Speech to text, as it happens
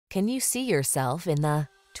Can you see yourself in the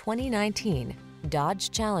 2019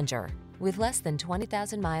 Dodge Challenger? With less than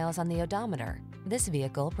 20,000 miles on the odometer, this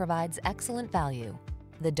vehicle provides excellent value.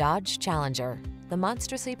 The Dodge Challenger, the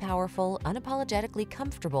monstrously powerful, unapologetically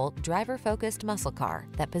comfortable, driver-focused muscle car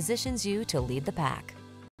that positions you to lead the pack.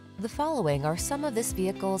 The following are some of this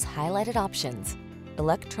vehicle's highlighted options: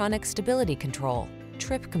 electronic stability control,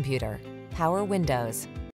 trip computer, power windows,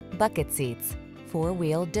 bucket seats,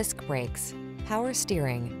 four-wheel disc brakes, power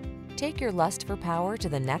steering. Take your lust for power to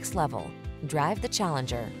the next level. Drive the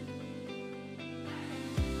Challenger.